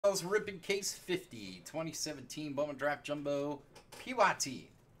Styles Ripping Case 50, 2017 Bowman Draft Jumbo PYT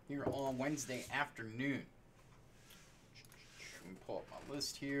here on Wednesday afternoon. Let me pull up my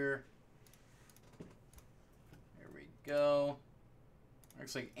list here. There we go.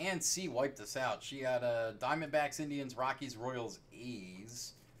 Looks like Ann C wiped us out. She had Diamondbacks, Indians, Rockies, Royals,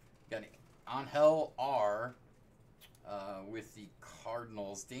 A's. Got Angel R with the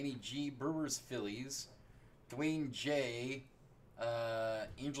Cardinals. Danny G, Brewers, Phillies. Dwayne J,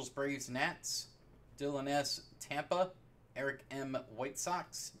 Angels, Braves, Nats. Dylan S, Tampa. Eric M, White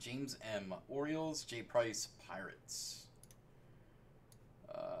Sox. James M, Orioles. J Price, Pirates.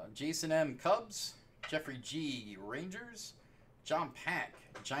 Jason M, Cubs. Jeffrey G, Rangers. John Pack,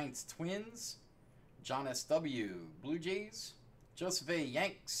 Giants, Twins. John S.W., Blue Jays. Joseph A,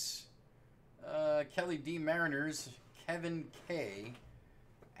 Yanks. Kelly D, Mariners. Kevin K,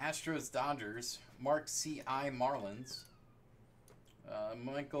 Astros, Dodgers. Mark C.I., Marlins.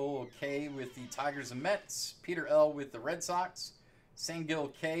 Michael K with the Tigers and Mets. Peter L with the Red Sox.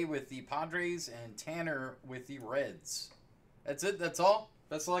 Sangil K with the Padres. And Tanner with the Reds. That's it. That's all.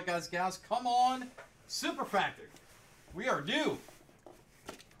 Best of luck, guys, gals. Come on, Super Factor. We are due.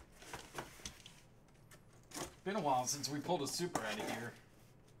 Been a while since we pulled a super out of here.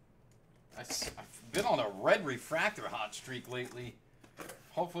 I've been on a red refractor hot streak lately.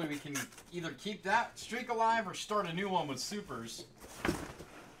 Hopefully we can either keep that streak alive or start a new one with supers.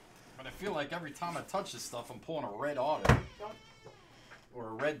 But I feel like every time I touch this stuff, I'm pulling a red auto. Or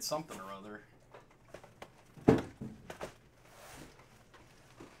a red something or other.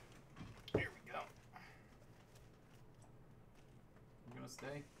 Here we go. You gonna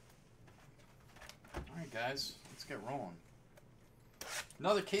stay? Alright guys, let's get rolling.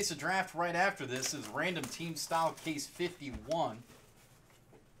 Another case of draft right after this is Random Team Style Case 51.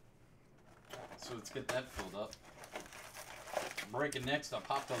 So let's get that filled up. Breaking next, I'll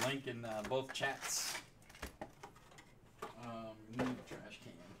pop the link in both chats. You need a trash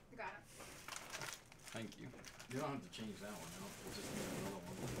can. Got it. Thank you. You don't have to change that one out. We'll just need another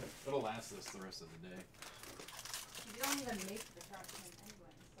one. It'll last us the rest of the day. You don't even make the trash can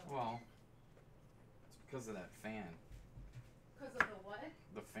anyway. So. Well, it's because of that fan. Because of the what?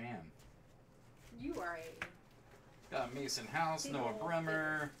 The fan. You are a... Got Mason House, Noah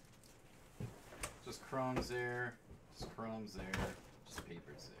Bremer. Just crumbs there. Just crumbs there. Just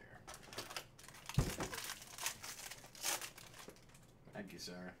papers there. Thank you,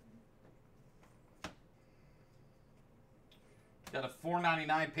 sir. Got a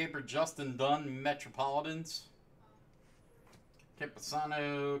 $4.99 paper Justin Dunn Metropolitans.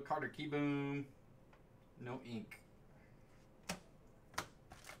 Campusano, Carter Keyboom. No ink.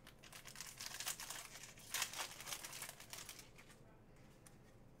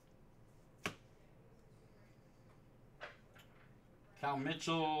 Cal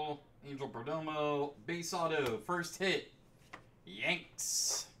Mitchell, Angel Perdomo, base auto, first hit,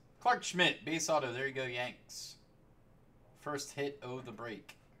 Yanks. Clark Schmidt, base auto, there you go, Yanks. First hit of the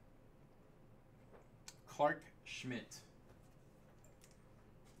break. Clark Schmidt.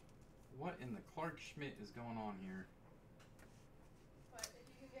 What in the Clark Schmidt is going on here? But if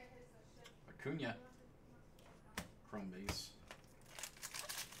you can get his Acuna. Chrome base.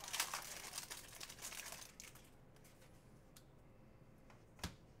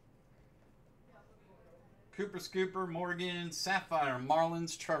 Cooper Scooper, Morgan, Sapphire,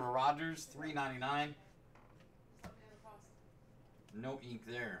 Marlins, Trevor Rogers, $3.99. No ink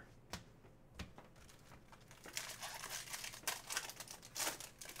there.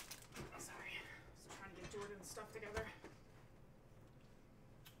 Sorry. I was trying to get Jordan's stuff together.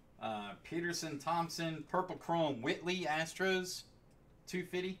 Peterson, Thompson, Purple Chrome, Whitley, Astros,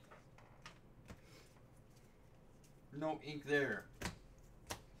 $2.50. No ink there.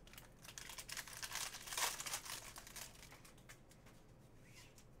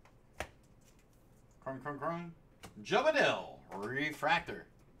 Chrome. Jobadell, refractor.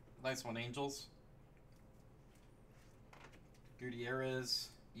 Nice one, Angels. Gutierrez,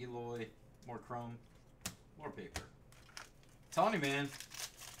 Eloy, more chrome, more paper. Telling you, man.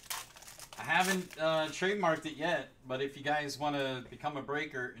 I haven't trademarked it yet, but if you guys want to become a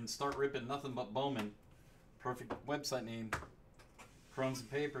breaker and start ripping nothing but Bowman, perfect website name,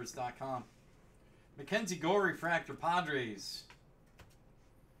 chromesandpapers.com. Mackenzie Gore, refractor, Padres.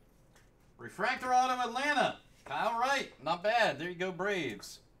 Refractor auto, Atlanta. Kyle Wright, not bad. There you go,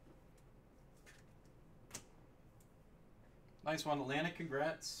 Braves. Nice one, Atlanta.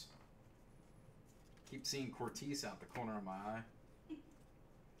 Congrats. Keep seeing Cortez out the corner of my eye.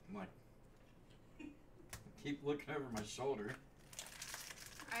 I'm like, I keep looking over my shoulder.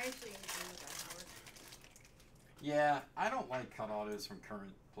 I actually agree with that, Howard. Yeah, I don't like cut autos from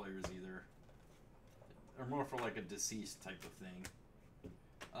current. players either. They're more for like a deceased type of thing.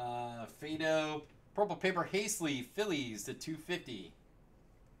 Fado, purple paper Hastley, Phillies to 250.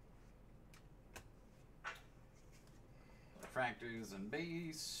 Refractors and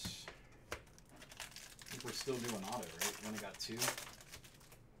base. I think we're still doing auto, right? We only got 2.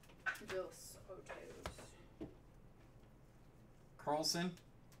 Dos Autos. Carlson,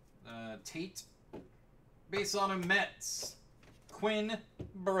 Tate, base auto Mets, Quinn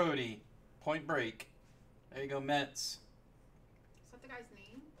Brody, Point Break. There you go, Mets. Is that the guy's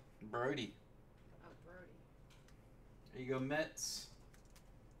name? Brody. Oh, Brody. There you go, Mets.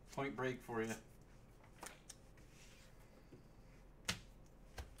 Point Break for you.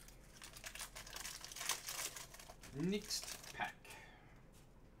 Next pack.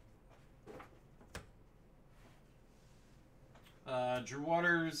 Drew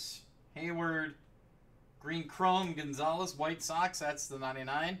Waters, Hayward, Green Chrome, Gonzalez, White Sox. That's the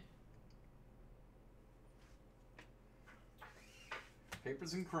 99.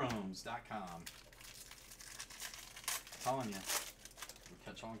 Papersandchromes.com. Telling you, we'll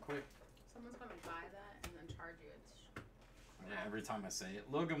catch on quick. Someone's gonna buy that and then charge you. Yeah, every time I say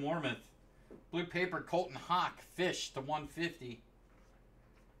it. Logan Warmouth, blue paper, Colton Hawk, Fish to 150.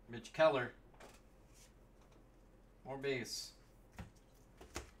 Mitch Keller. More base.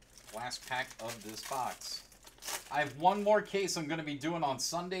 Last pack of this box. I have one more case I'm going to be doing on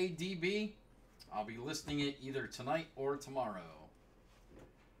Sunday, DB. I'll be listing it either tonight or tomorrow.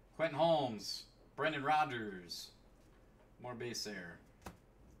 Quentin Holmes, Brendan Rodgers. More base there.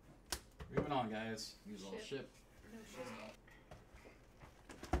 Moving on, guys. Use all ship. No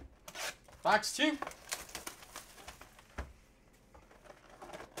shit. Box 2.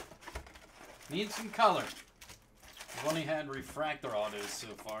 Need some color. We've only had refractor autos so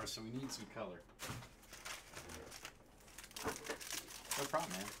far, so we need some color. No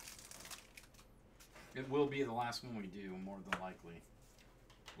problem, man. It will be the last one we do, more than likely.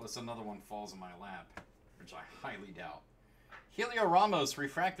 Unless another one falls in my lap, which I highly doubt. Helio Ramos,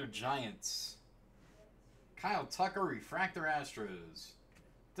 Refractor Giants. Kyle Tucker, Refractor Astros.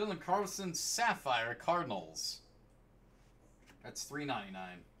 Dylan Carlson, Sapphire Cardinals. That's $3.99.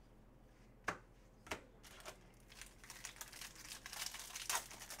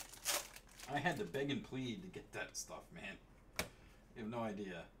 I had to beg and plead to get that stuff, man. You have no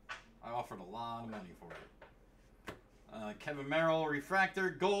idea. I offered a lot of money for it. Kevin Merrill, Refractor,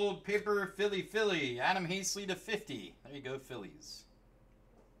 Gold, Paper, Philly. Adam Hastley to 50. There you go, Phillies.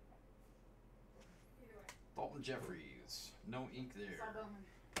 Dalton Jeffries. No ink there. Bowman.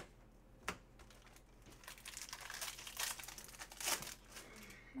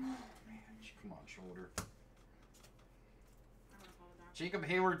 Oh, man. Come on, shoulder. Jacob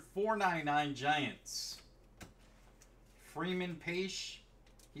Hayward, $4.99 Giants. Freeman Page,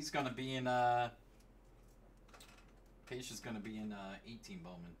 he's going to be in, Page is going to be in 18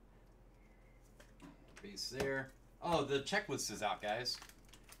 Bowman. Base there. Oh, the checklist is out, guys.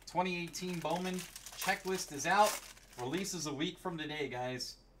 2018 Bowman checklist is out. Releases a week from today,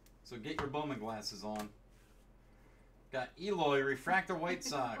 guys. So get your Bowman glasses on. Got Eloy, Refractor White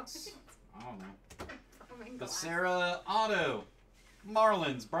Sox. I don't know. Becerra Auto.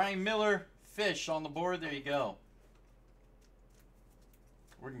 Marlins, Brian Miller, Fish on the board. There you go.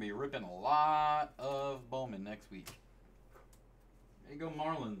 We're going to be ripping a lot of Bowman next week. There you go,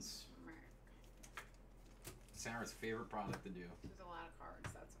 Marlins. Sarah's favorite product to do. There's a lot of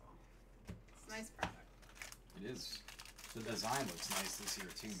cards, that's all. It's a nice product. It is. The design looks nice this year,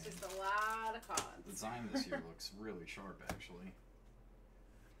 too, man. Just a lot of cards. The design this year looks really sharp, actually.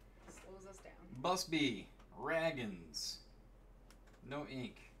 Slows us down. Busby, Raggins. No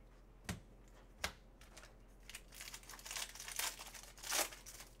ink.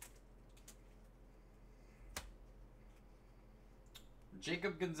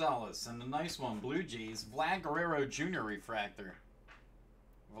 Jacob Gonzalez and the nice one, Blue Jays, Vlad Guerrero Jr. Refractor.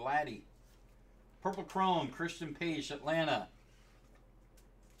 Vladdy. Purple Chrome, Christian Page, Atlanta.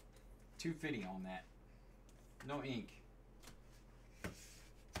 250 on that. No ink.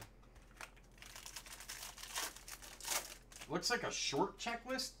 Looks like a short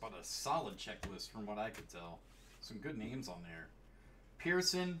checklist, but a solid checklist from what I could tell. Some good names on there.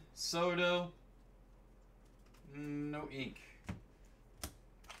 Pearson, Soto. No ink.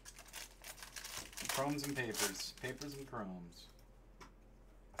 Chromes and papers. Papers and chromes.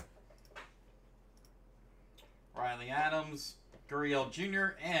 Riley Adams, Gurriel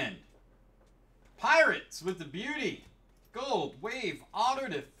Jr., and Pirates with the beauty. Gold, wave, auto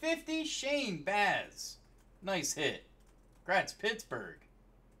to 50, Shane Baz. Nice hit. Congrats, Pittsburgh.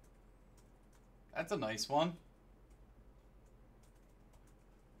 That's a nice one.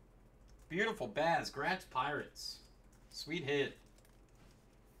 Beautiful Baz. Gratz Pirates. Sweet hit.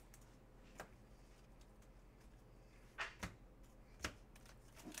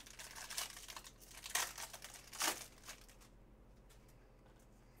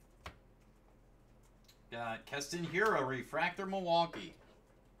 Got Keston Hero, Refractor Milwaukee.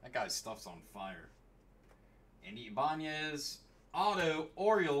 That guy's stuff's on fire. Andy Ibanez, Auto,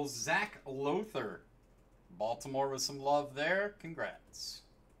 Orioles, Zach Lothar. Baltimore with some love there. Congrats.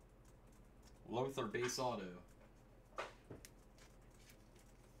 Lothar base auto.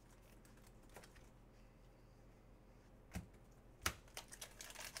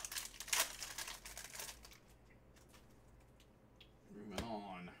 Moving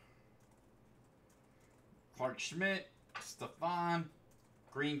on. Clark Schmidt, Stefan,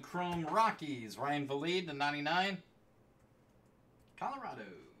 Green Chrome Rockies, Ryan Valide to 99. Colorado.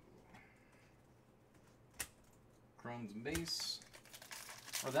 Chromes and Base.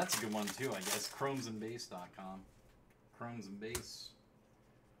 Or that's a good one too, I guess. Chromesandbase.com. Chromes and Base.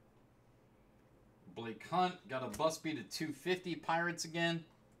 Blake Hunt got a bus beat at 250. Pirates again.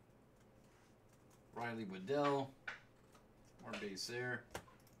 Riley Waddell. More base there.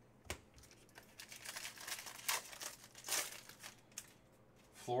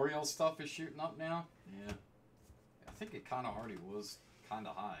 Floreal stuff is shooting up now. Yeah. I think it kind of already was kind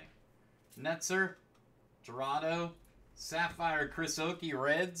of high. Netzer. Gerardo. Sapphire Chris Oakey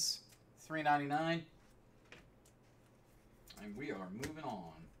Reds. $3.99. And we are moving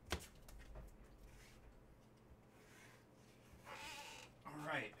on.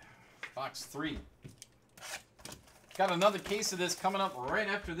 Alright. Box 3. Got another case of this coming up right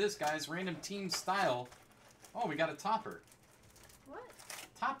after this, guys. Random team style. Oh, we got a topper. What?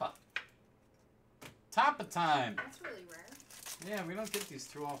 Toppa. Toppa time. That's really rare. Yeah, we don't get these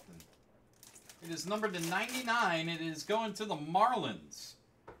too often. It is numbered to 99. It is going to the Marlins.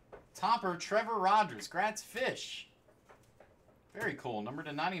 Topper, Trevor Rogers. Gratz Fish. Very cool. Numbered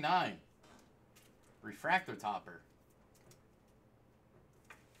to 99. Refractor topper.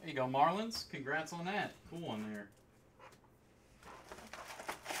 There you go, Marlins. Congrats on that. Cool one there.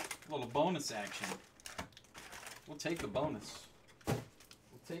 A little bonus action. We'll take the bonus. We'll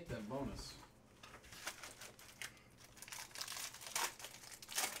take that bonus.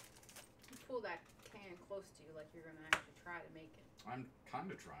 You pull that can close to you like you're going to actually try to make it. I'm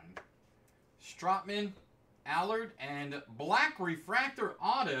kind of trying. Strotman, Allard, and Black Refractor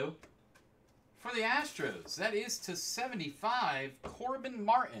Auto for the Astros. That is to 75, Corbin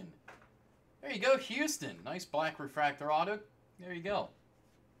Martin. There you go, Houston. Nice Black Refractor Auto. There you go.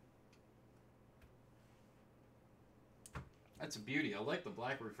 That's a beauty. I like the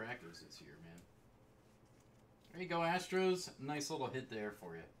Black Refractors this year, man. There you go, Astros. Nice little hit there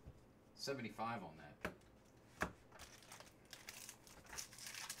for you. 75 on that.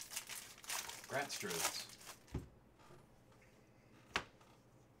 Gratstros.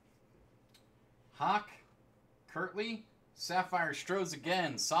 Hawk, Kirtley, Sapphire Stros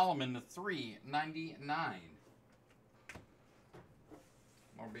again. Solomon to 399.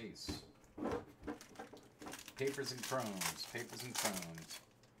 More base. Papers and chromes. Papers and chromes.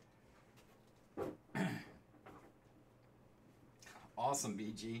 Awesome,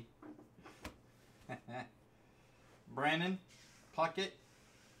 BG. Brandon, Puckett,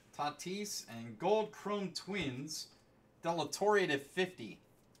 Tatis, and Gold Chrome Twins. Delatorre to 50.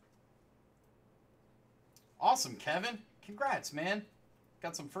 Awesome, Kevin. Congrats, man.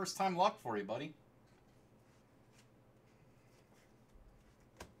 Got some first-time luck for you, buddy.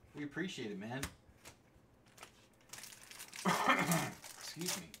 We appreciate it, man.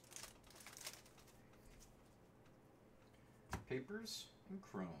 Excuse me. Papers and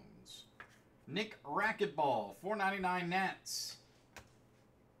chromes. Nick Racquetball, $4.99 Nats.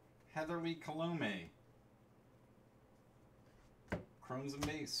 Heatherly Colome. Chromes and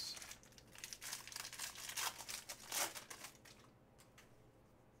base.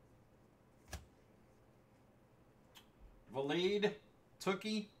 Valade,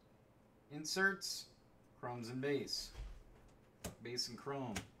 Tookie, inserts, chromes and base. Base and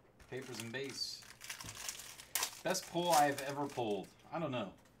chrome. Papers and base. Best pull I have ever pulled. I don't know.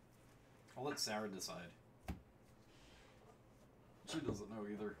 I'll let Sarah decide. She doesn't know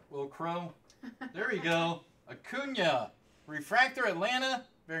either. Will Crow. There you go. Acuna. Refractor Atlanta.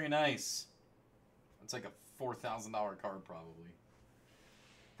 Very nice. That's like a $4,000 card probably.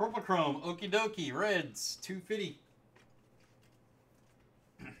 Purple Chrome. Okie dokie. Reds. 250.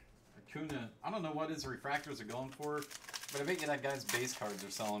 Acuna. I don't know what his refractors are going for, but I bet you that guy's base cards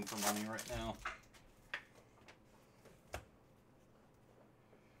are selling for money right now.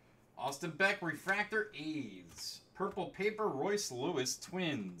 Austin Beck, Refractor A's. Purple Paper, Royce Lewis,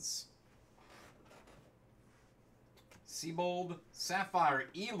 Twins. Seabold, Sapphire,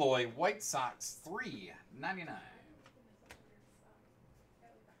 Eloy, White Sox, $3.99.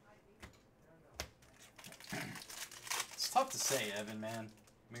 It's tough to say, Evan, man.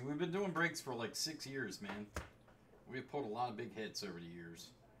 I mean, we've been doing breaks for like 6 years, man. We've pulled a lot of big hits over the years.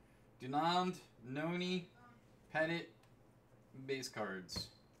 Dunand, Noni, Pettit, base cards.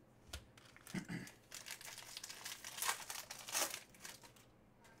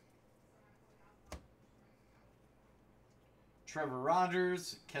 Trevor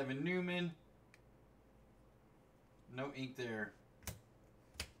Rogers, Kevin Newman. No ink there.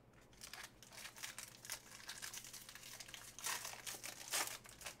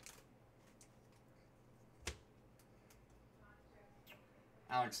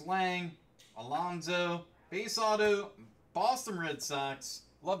 Alex Lang, Alonzo, base auto, Boston Red Sox.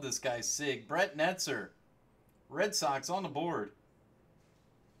 Love this guy, Sig. Brett Netzer, Red Sox on the board.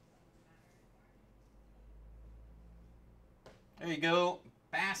 There you go,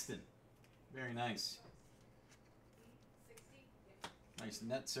 Baston. Very nice. Nice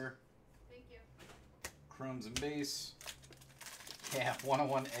Netzer. Thank you. Chromes and base. Yeah,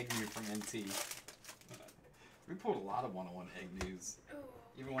 101 Egnew from NT. We pulled a lot of 101 Egnews,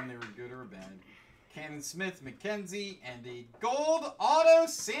 even when they were good or bad. Cannon Smith, McKenzie, and a gold auto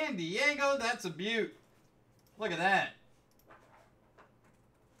San Diego. That's a beaut. Look at that.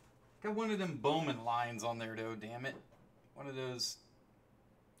 Got one of them Bowman lines on there, though, damn it. One of those.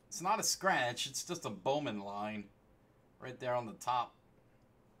 It's not a scratch, it's just a Bowman line right there on the top.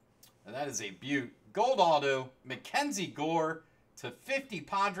 Now that is a beaut. Gold auto, Mackenzie Gore to 50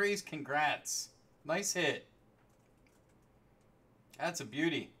 Padres. Congrats. Nice hit. That's a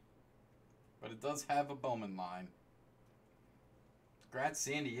beauty. But it does have a Bowman line. Congrats,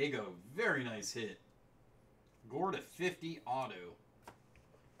 San Diego. Very nice hit. Gore to 50 auto.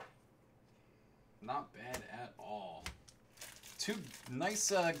 Not bad at all. Two nice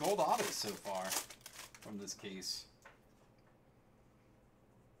gold autos so far from this case.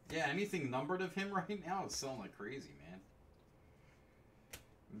 Yeah, anything numbered of him right now is selling like crazy, man.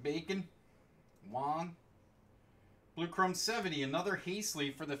 Bacon. Juan. Blue Chrome 70. Another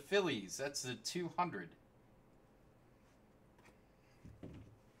Hastley for the Phillies. That's the 200.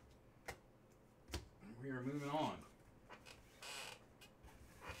 We are moving on.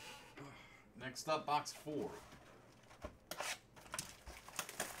 Next up, box 4.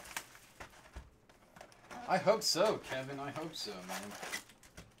 I hope so, Kevin. I hope so, man.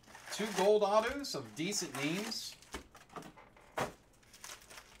 2 gold autos of decent names. And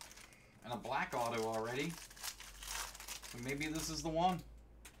a black auto already. So maybe this is the one.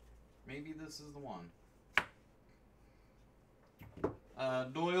 Maybe this is the one.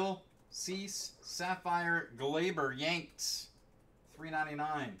 Doyle, Cease, Sapphire, Glaber, Yanks.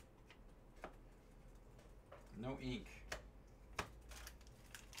 $3.99. No ink.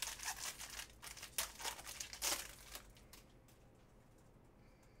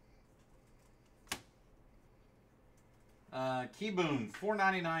 Keyboom,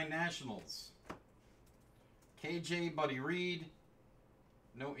 $4.99 Nationals. KJ, Buddy Reed,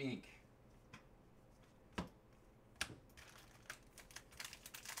 no ink.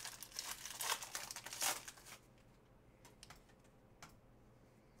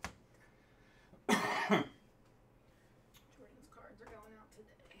 Jordan's cards are going out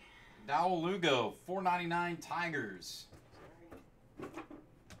today. Dowell Lugo, $4.99 Tigers.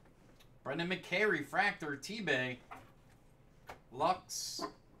 Brendan McKay, Refractor, T-Bay. Lux,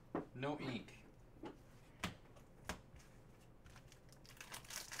 no ink.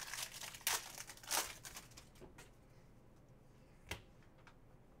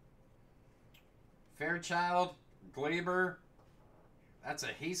 Fairchild, Glaber. That's a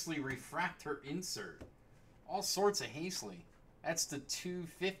Hastley Refractor insert. All sorts of Hastley. That's the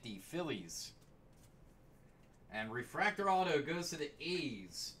 250 Phillies. And Refractor Auto goes to the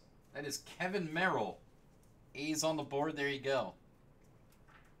A's. That is Kevin Merrill. A's on the board. There you go.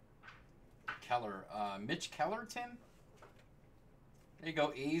 Keller. Mitch Kellerton? There you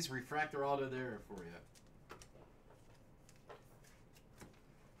go. A's Refractor Auto there for you.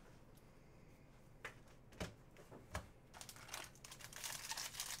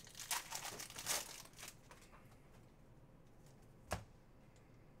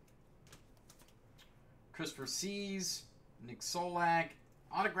 Christopher Seas, Nick Solak,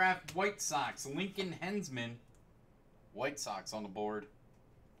 autographed White Sox, Lincoln Hensman. White Sox on the board.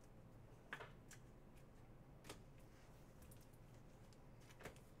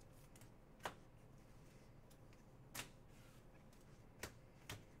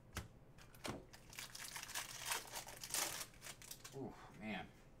 Ooh, man.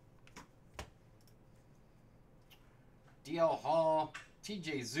 DL Hall,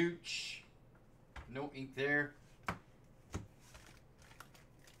 TJ Zooch. No ink there.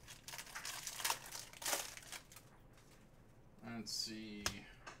 Let's see.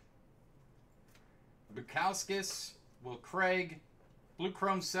 Bukowskis, Will Craig, Blue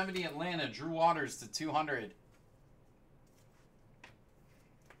Chrome 70 Atlanta, Drew Waters to 200.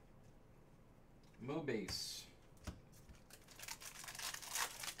 Mobase.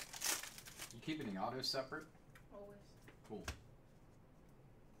 You keeping the autos separate? Always. Cool.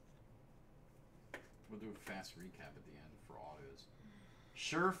 We'll do a fast recap at the end for autos.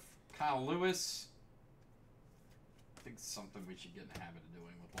 Scherf, Kyle Lewis. I think it's something we should get in the habit of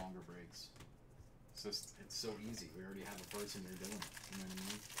doing with longer breaks. It's just, it's so easy. We already have a person here doing it. You know what I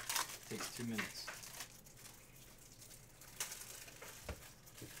mean? It takes 2 minutes.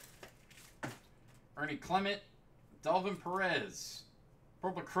 Ernie Clement, Delvin Perez,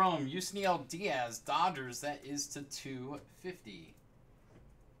 Purple Chrome, Yusniel Diaz, Dodgers. That is to 250.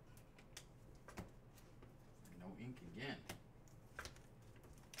 No ink again.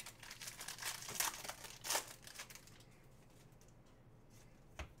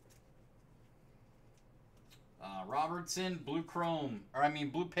 Robertson, Blue Chrome, or I mean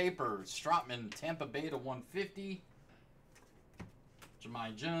Blue Paper, Strotman, Tampa Bay to 150.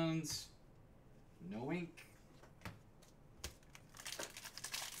 Jahmai Jones, no ink.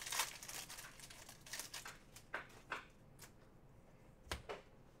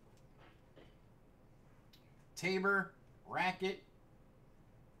 Tabor, Racket,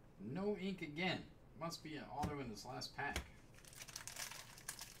 no ink again. Must be an auto in this last pack.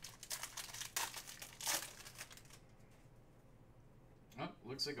 Oh,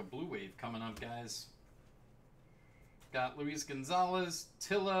 looks like a blue wave coming up, guys. Got Luis Gonzalez,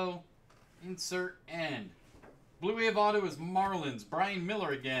 Tillo, insert, and blue wave auto is Marlins. Brian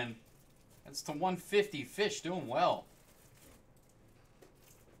Miller again. That's to 150. Fish doing well.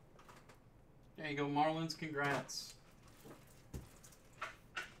 There you go, Marlins. Congrats. It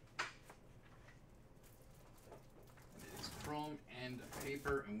is chrome and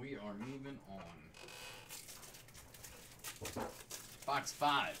paper, and we are moving on. Box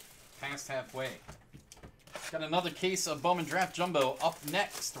 5, past halfway. Got another case of Bowman Draft Jumbo up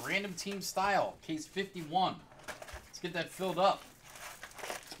next. Random team style, case 51. Let's get that filled up.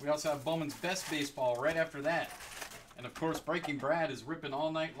 We also have Bowman's Best Baseball right after that. And of course, Breaking Brad is ripping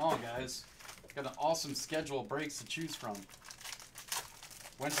all night long, guys. Got an awesome schedule of breaks to choose from.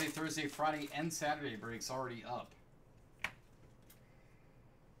 Wednesday, Thursday, Friday, and Saturday breaks already up.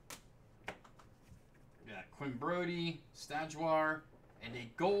 We got Quinn Brody, Stajuar, and a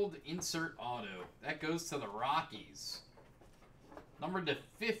gold insert auto. That goes to the Rockies. Number to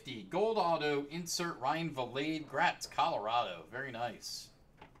 50, gold auto insert Ryan Valade, Gratz, Colorado. Very nice.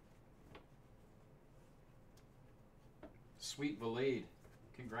 Sweet Valade.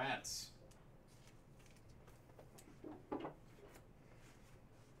 Congrats.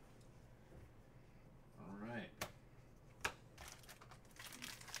 Alright.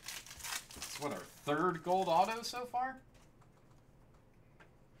 That's what, our third gold auto so far?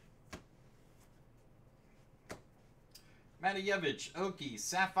 Matejevich, Oki,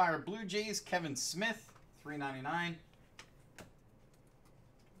 Sapphire Blue Jays, Kevin Smith, $3.99.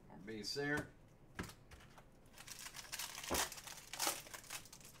 More base there.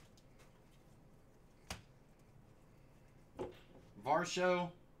 Varsho,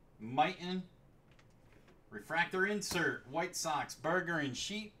 Mighton, refractor insert, White Sox, Burger and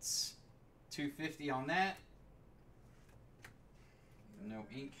Sheets, $2.50 on that. No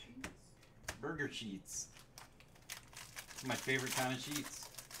ink. Burger Sheets. It's my favorite kind of sheets.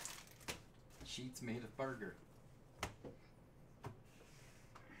 Sheets made of burger.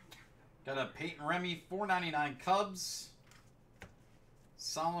 Got a Peyton Remy, $4.99 Cubs.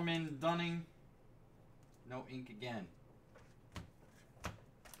 Solomon Dunning. No ink again.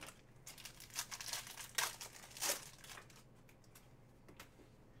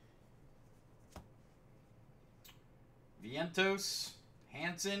 Vientos,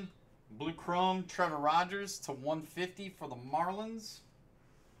 Hanson, Blue Chrome, Trevor Rogers to 150 for the Marlins.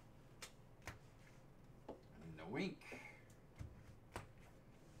 No ink.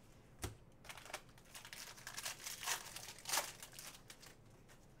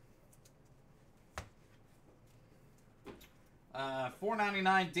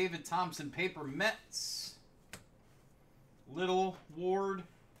 $4.99 David Thompson paper Mets. Little Ward.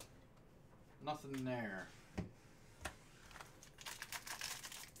 Nothing there.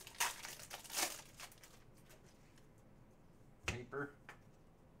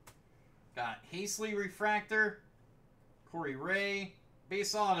 Got Haseley refractor, Corey Ray,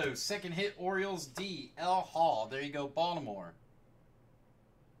 Base auto, second hit, Orioles, D. L. Hall. There you go, Baltimore.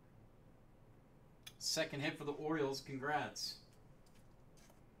 Second hit for the Orioles. Congrats.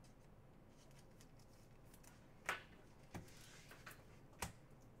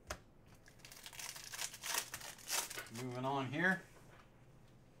 Moving on here.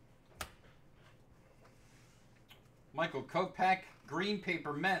 Michael Kopech, green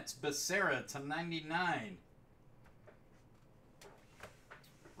paper Mets, Becerra to 99.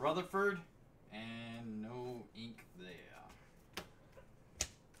 Rutherford, and no ink there.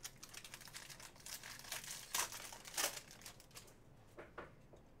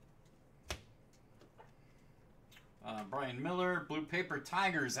 Brian Miller, blue paper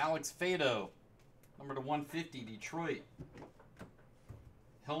Tigers, Alex Fado, number to 150, Detroit.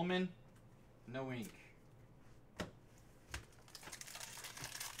 Hillman, no ink.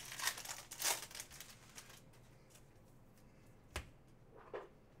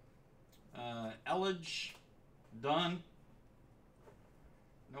 Elledge, done.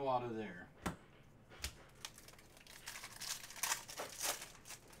 No auto there.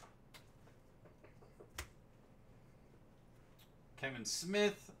 Kevin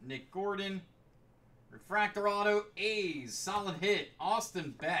Smith, Nick Gordon, refractor auto, A's, solid hit,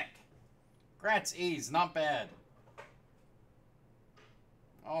 Austin Beck. Congrats, A's, not bad.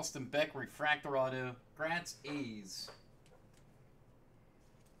 Austin Beck, refractor auto, congrats, A's.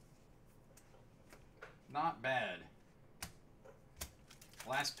 Not bad.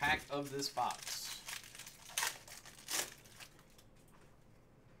 Last pack of this box.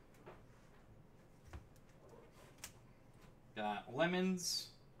 Got Lemons,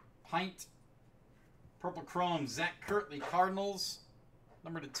 Pint, Purple Chrome, Zach Kirtley, Cardinals,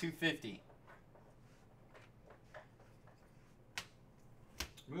 number to 250.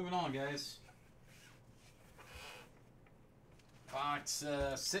 Moving on, guys. Box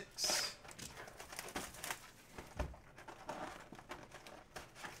 6.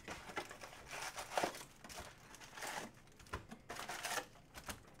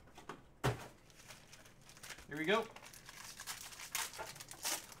 Here we go.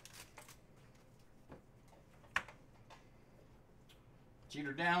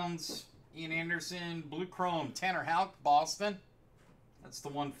 Jeter Downs, Ian Anderson, Blue Chrome, Tanner Houck, Boston. That's the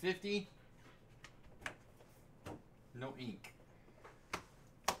 150. No ink.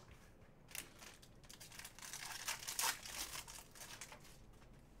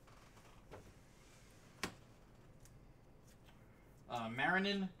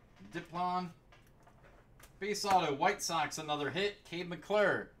 Marinin, Diplon. Base auto, White Sox, another hit. Cade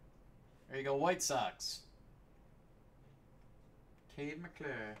McClure. There you go, White Sox. Cade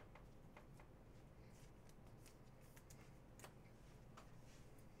McClure.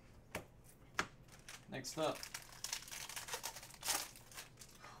 Next up.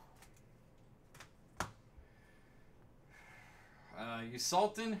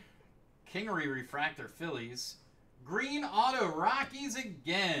 Usalton, Kingery Refractor, Phillies. Green Auto, Rockies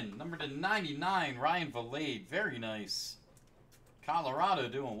again. Number to 99, Ryan Valade. Very nice. Colorado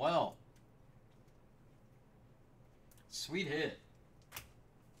doing well. Sweet hit.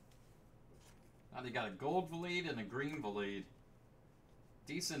 Now they got a gold Valade and a green Valade.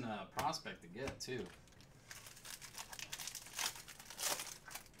 Decent prospect to get, too.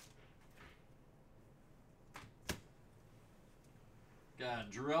 Got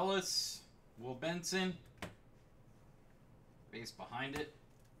Drew Ellis, Will Benson. Base behind it.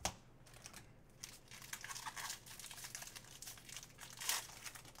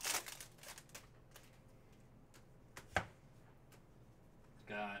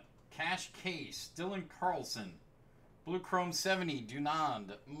 Got Cash Case, Dylan Carlson. Blue Chrome 70,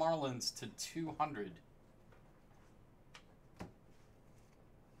 Dunand, Marlins to 200.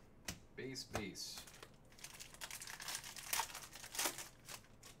 Base.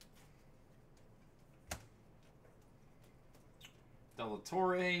 De La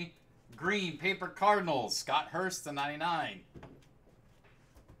Torre, green paper Cardinals, Scott Hurst to 99.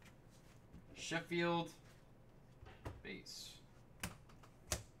 Sheffield, base.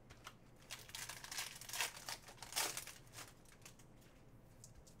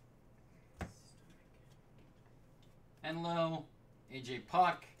 Enlow, AJ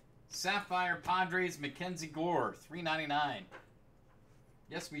Puck, Sapphire Padres, Mackenzie Gore, $3.99.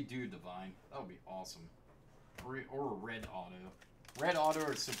 Yes, we do, Divine. That would be awesome. Or a red auto. Red auto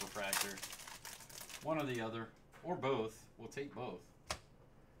or Superfractor. One or the other. Or both. We'll take both.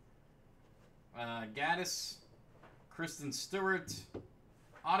 Gaddis, Kristen Stewart.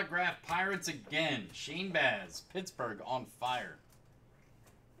 Autograph Pirates again. Shane Baz, Pittsburgh on fire.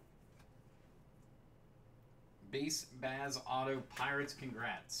 Base Baz Auto Pirates.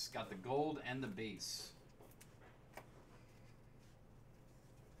 Congrats. Got the gold and the base.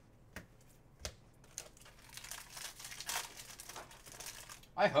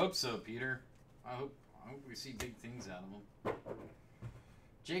 I hope so, Peter. I hope we see big things out of him.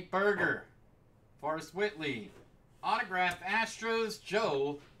 Jake Berger. Forrest Whitley. Autograph Astros.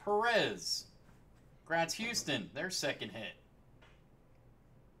 Joe Perez. Congrats, Houston. Their second hit.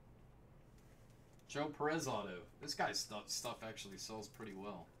 Joe Perez auto. This guy's stuff actually sells pretty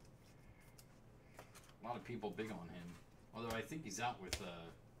well. A lot of people big on him. Although I think he's out with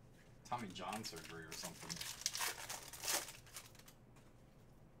Tommy John surgery or something.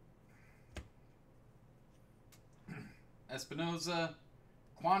 Espinoza,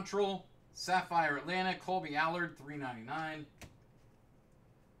 Quantrill, Sapphire Atlanta, Colby Allard, $3.99.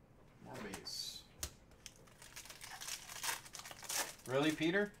 More base. Really,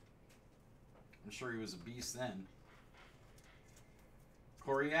 Peter? I'm sure he was a beast then.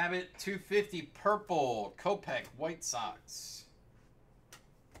 Corey Abbott, $2.50 purple. Kopech, White Sox.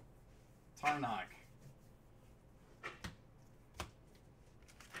 Tarnock.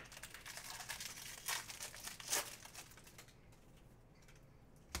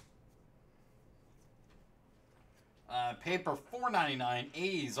 Paper $4.99.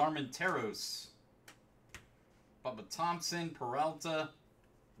 A's Armenteros. Bubba Thompson, Peralta.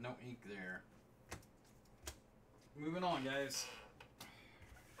 No ink there. Moving on, guys.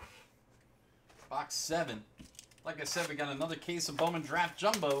 Box 7. Like I said, we got another case of Bowman Draft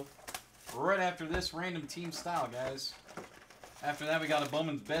Jumbo. Right after this, random team style, guys. After that, we got a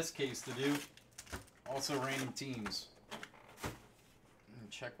Bowman's Best case to do. Also, random teams.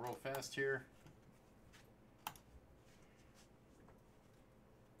 Check real fast here.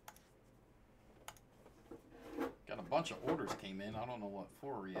 Got a bunch of orders came in. I don't know what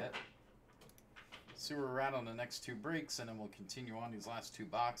for yet. See where we're at on the next 2 breaks, and then we'll continue on these last 2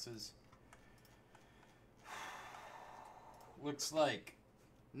 boxes. Looks like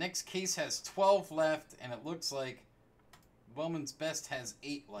next case has 12 left, and it looks like Bowman's Best has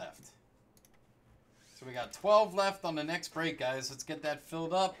 8 left. So we got 12 left on the next break, guys. Let's get that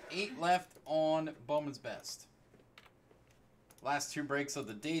filled up. 8 left on Bowman's Best. Last 2 breaks of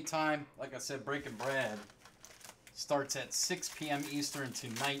the daytime. Like I said, Breaking Brad starts at 6 p.m. Eastern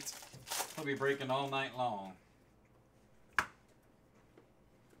tonight. He'll be breaking all night long.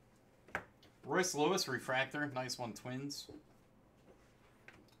 Royce Lewis refractor. Nice one, Twins.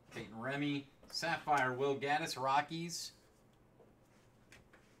 Peyton Remy. Sapphire Will Gaddis, Rockies.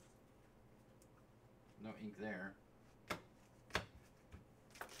 No ink there.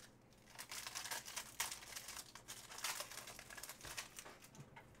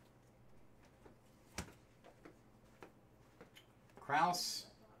 Kraus,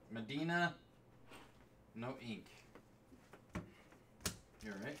 Medina, no ink.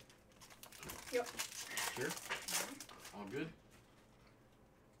 You alright? Yep. Sure? All good?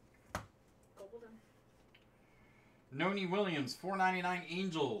 Golden. Noni Williams, $4.99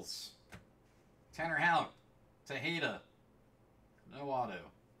 Angels. Tanner Houck, Tejeda, no auto.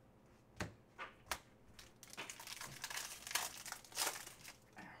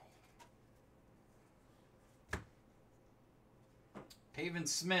 Pavin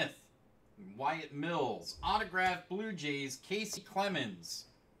Smith, Wyatt Mills, autographed Blue Jays, Casey Clemens,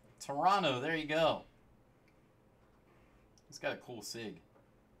 Toronto. There you go. He's got a cool sig.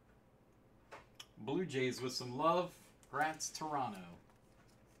 Blue Jays with some love. Grats, Toronto.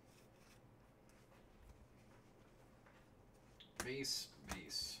 Base.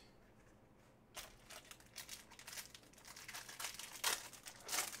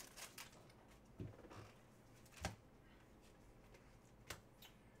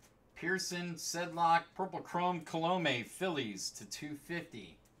 Pearson, Sedlock, Purple Chrome, Colome, Phillies to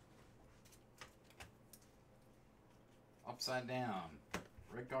 250. Upside down.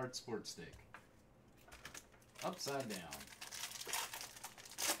 Red Guard Sports Stick. Upside down.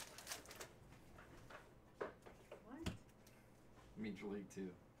 What? Major League 2.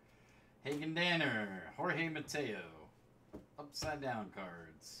 Hagen Danner, Jorge Mateo. Upside down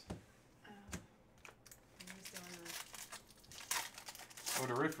cards.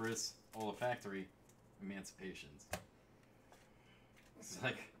 Odoriferous, Olfactory, Emancipations. It's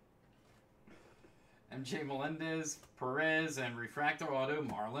like MJ Melendez, Perez, and Refractor Auto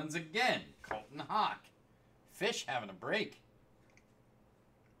Marlins again. Colton Hawk. Fish having a break.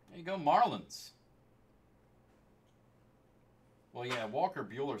 There you go, Marlins. Well, yeah, Walker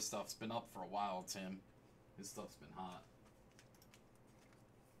Buehler stuff's been up for a while, Tim. His stuff's been hot.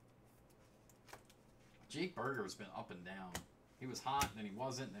 Jake Berger's been up and down. He was hot, then he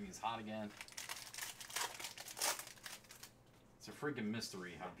wasn't, then he's hot again. It's a freaking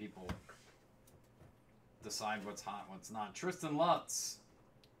mystery how people decide what's hot, what's not. Tristan Lutz.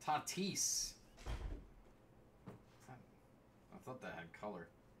 Tatis. I thought that had color.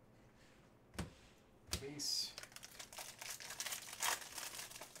 Base.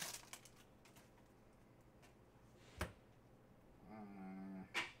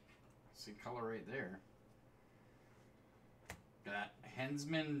 See color right there. Got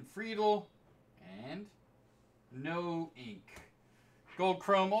Hensman Friedel and no ink. Gold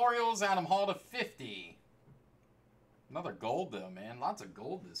Chrome Orioles, Adam Hall to 50. Another gold though, man. Lots of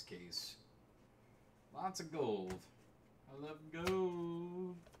gold this case. Lots of gold. I love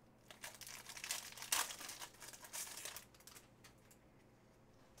gold.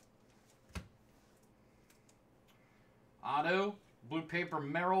 Otto, blue paper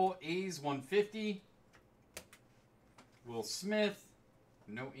Merrill, A's 150. Will Smith,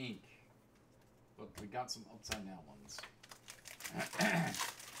 no ink. But we got some upside down ones.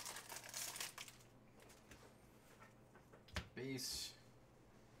 Base.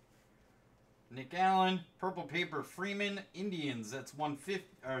 Nick Allen, purple paper Freeman, Indians, that's 150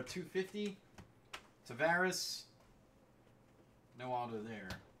 or 250. Tavares, no auto there.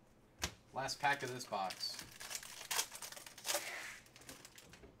 Last pack of this box.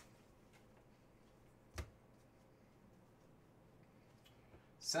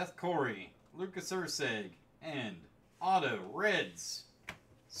 Seth Corey, Lucas Urseg, and auto Reds.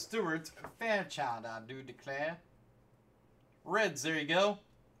 Stewart Fairchild, I do declare. Reds, there you go.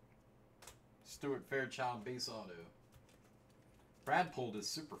 Stewart Fairchild base auto. Brad pulled his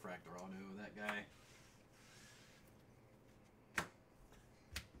Superfractor auto, that guy.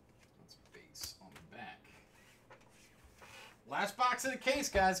 That's base on the back. Last box of the case,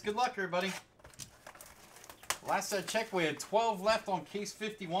 guys. Good luck, everybody. Last I checked, we had 12 left on case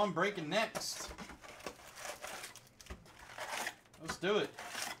 51. Breaking next. Let's do it.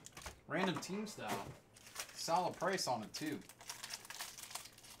 Random team style. Solid price on it, too.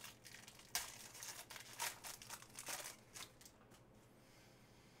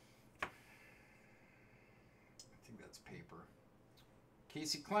 I think that's paper.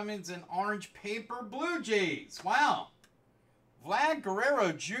 Casey Clemens and orange paper Blue Jays. Wow. Vlad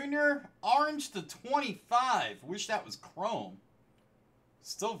Guerrero Jr., orange to 25. Wish that was chrome.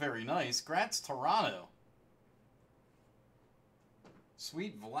 Still very nice. Grats, Toronto.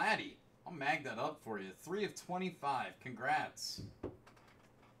 Sweet Vladdy. I'll mag that up for you. 3 of 25. Congrats.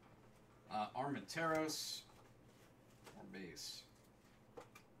 Armenteros. Or base.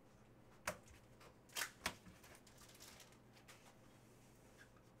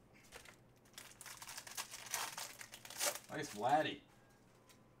 Nice Vladdy.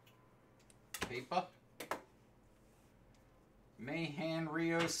 Paper. Mahan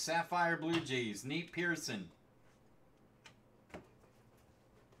Rios Sapphire Blue Jays. Nate Pearson.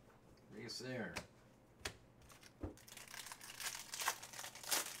 Rios there.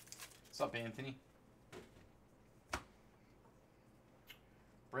 What's up, Anthony?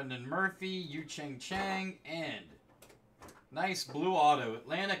 Brendan Murphy, Yu Chang, and nice blue auto.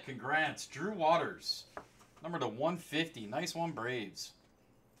 Atlanta, congrats. Drew Waters. Number to 150. Nice one, Braves.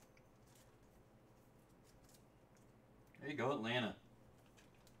 There you go, Atlanta.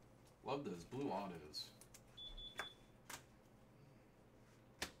 Love those blue autos.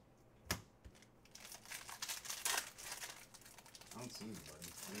 I don't see anybody.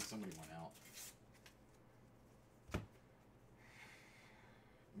 I think somebody went out.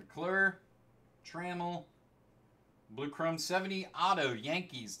 McClure, Trammell, Blue Chrome 70 auto,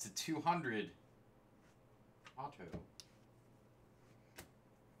 Yankees to 200. Auto.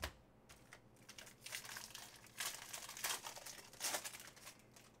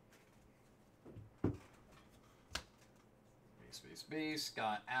 Base.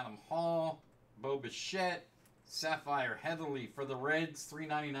 Got Adam Hall, Bo Bichette, Sapphire Heatherly for the Reds,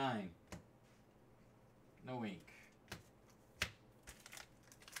 $3.99. No ink.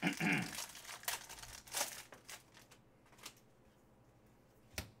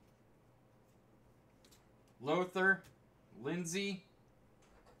 Lothar, Lindsay,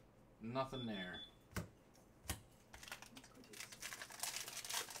 nothing there.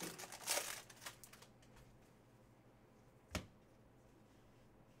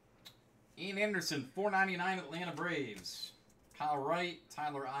 Ian Anderson, $4.99 Atlanta Braves. Kyle Wright,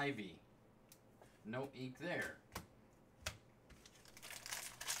 Tyler Ivey. No ink there.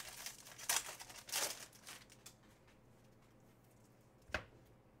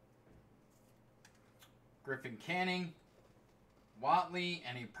 Griffin Canning, Watley,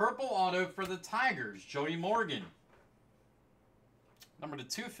 and a purple auto for the Tigers, Jody Morgan. Number to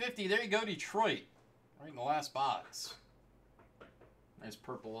 250. There you go, Detroit. Right in the last box. Nice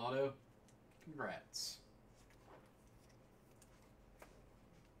purple auto. Congrats.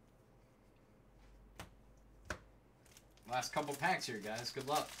 Last couple packs here, guys. Good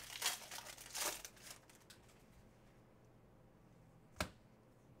luck.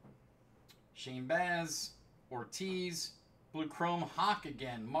 Shane Baz, Ortiz, Blue Chrome Hawk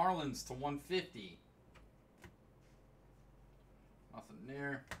again. Marlins to 150. Nothing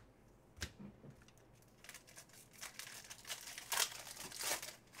there.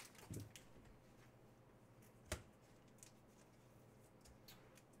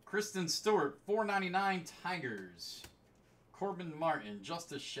 Kristen Stewart, 499 Tigers. Corbin Martin,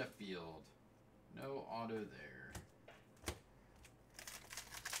 Justice Sheffield. No auto there.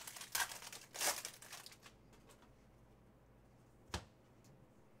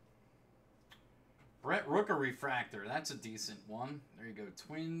 Brett Rooker Refractor. That's a decent one. There you go,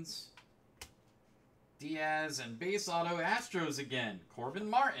 Twins. Diaz and base auto Astros again. Corbin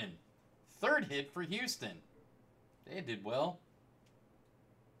Martin. Third hit for Houston. They did well.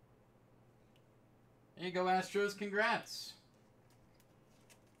 There you go, Astros. Congrats.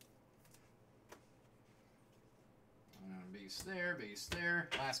 Base there, base there.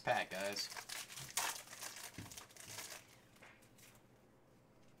 Last pack, guys.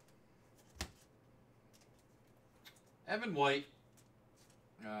 Evan White,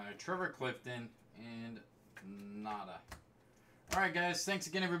 Trevor Clifton, and nada. All right, guys. Thanks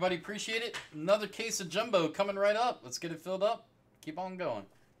again, everybody. Appreciate it. Another case of Jumbo coming right up. Let's get it filled up. Keep on going.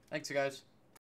 Thanks, guys.